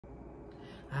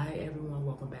Hi everyone,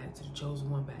 welcome back to the Chosen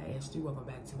One by Ashley. Welcome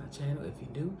back to my channel. If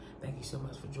you're new, thank you so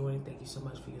much for joining. Thank you so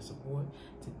much for your support.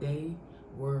 Today,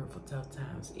 word for tough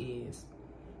times is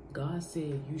God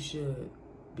said you should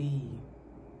be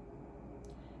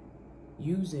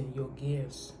using your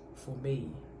gifts for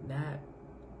me, not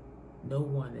no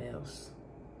one else.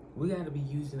 We got to be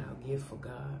using our gift for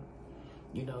God.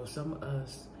 You know, some of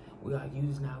us, we are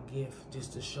using our gift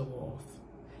just to show off.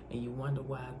 And you wonder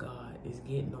why God is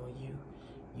getting on you.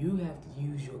 You have to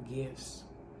use your gifts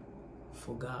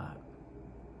for God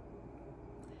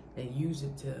and use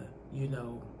it to,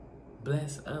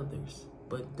 bless others.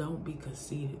 But don't be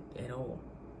conceited at all.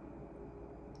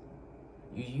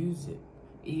 You use it,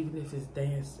 even if it's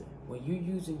dancing. When you're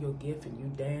using your gift and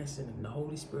you dancing and the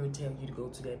Holy Spirit tells you to go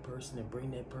to that person and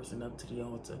bring that person up to the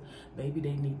altar, maybe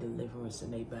they need deliverance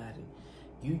in their body.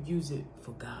 You use it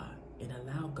for God and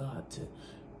allow God to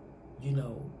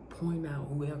point out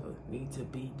whoever needs to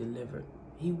be delivered.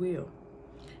 He will.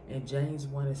 In James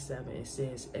 1:7, it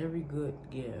says, every good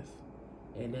gift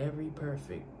and every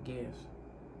perfect gift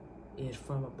is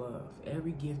from above.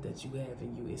 Every gift that you have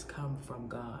in you is come from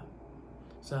God.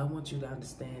 So I want you to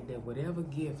understand that whatever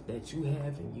gift that you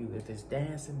have in you, if it's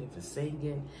dancing, if it's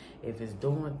singing, if it's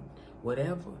doing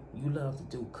whatever you love to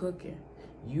do, cooking,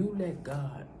 you let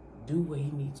God do what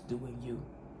he needs to do in you,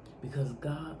 because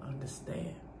God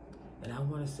understands. And I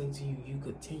want to say to you, you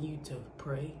continue to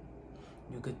pray.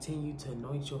 You continue to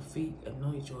anoint your feet,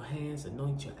 anoint your hands,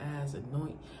 anoint your eyes,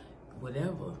 anoint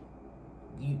whatever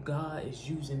God is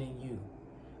using in you.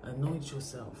 Anoint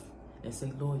yourself and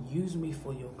say, Lord, use me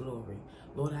for your glory.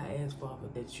 Lord, I ask, Father,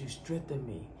 that you strengthen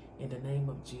me in the name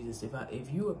of Jesus. If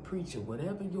you're a preacher,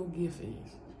 whatever your gift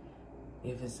is,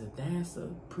 if it's a dancer,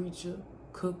 preacher,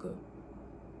 cooker,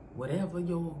 whatever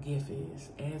your gift is,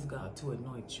 ask God to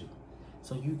anoint you,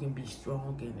 so you can be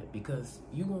strong in it, because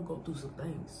you're going to go through some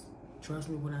things. Trust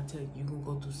me when I tell you, you're going to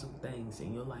go through some things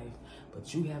in your life,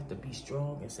 but you have to be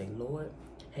strong and say, Lord,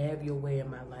 have your way in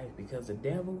my life, because the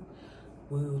devil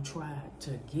will try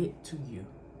to get to you.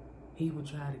 He will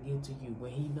try to get to you.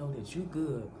 When he know that you're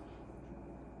good,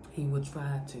 he will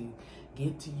try to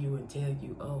get to you and tell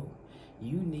you, oh,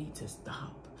 you need to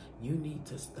stop. You need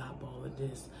to stop all of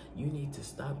this. You need to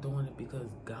stop doing it,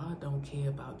 because God don't care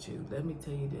about you. Let me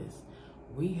tell you this.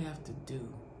 We have to do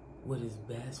what is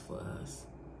best for us.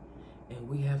 And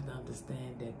we have to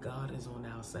understand that God is on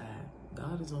our side.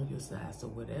 God is on your side. So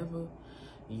whatever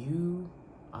you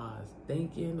are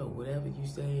thinking or whatever you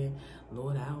saying,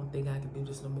 Lord, I don't think I can do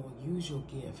this no more. Use your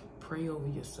gift. Pray over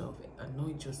yourself.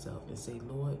 Anoint yourself and say,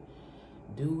 Lord,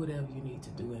 do whatever you need to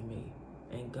do in me.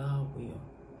 And God will.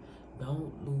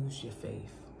 Don't lose your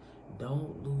faith.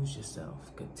 Don't lose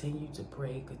yourself. Continue to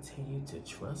pray. Continue to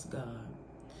trust God.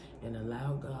 And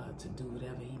allow God to do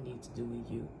whatever he needs to do in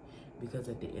you. Because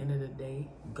at the end of the day,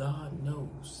 God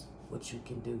knows what you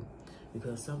can do.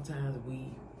 Because sometimes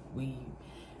we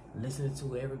listen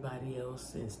to everybody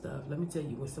else and stuff. Let me tell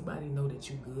you, when somebody know that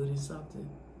you're good in something,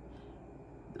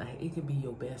 like it could be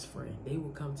your best friend. They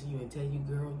will come to you and tell you,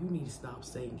 girl, you need to stop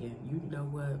singing. You know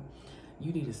what?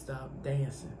 You need to stop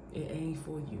dancing. It ain't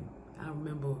for you. I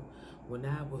remember when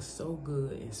I was so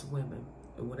good in swimming,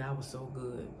 and when I was so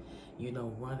good,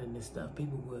 running and stuff,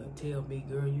 people would tell me,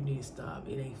 girl, you need to stop.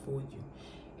 It ain't for you.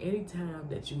 Anytime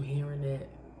that you hearing that,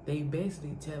 they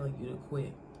basically telling you to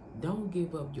quit. Don't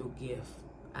give up your gift.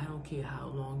 I don't care how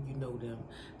long you know them.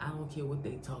 I don't care what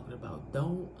they talking about.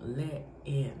 Don't let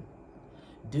in.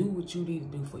 Do what you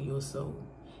need to do for your soul.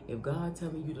 If God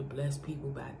telling you to bless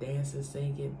people by dancing,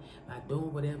 singing, by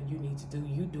doing whatever you need to do,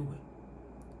 you do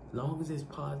it. Long as it's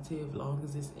positive, long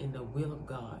as it's in the will of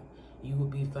God, you will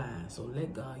be fine. So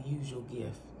let God use your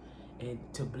gift and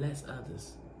to bless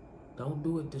others. Don't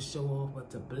do it to show off,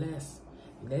 but to bless.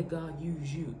 Let God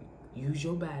use you. Use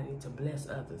your body to bless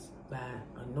others by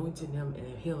anointing them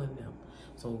and healing them.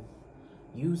 So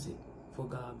use it for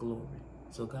God's glory.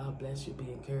 So God bless you.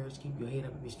 Be encouraged. Keep your head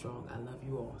up and be strong. I love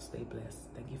you all. Stay blessed.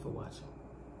 Thank you for watching.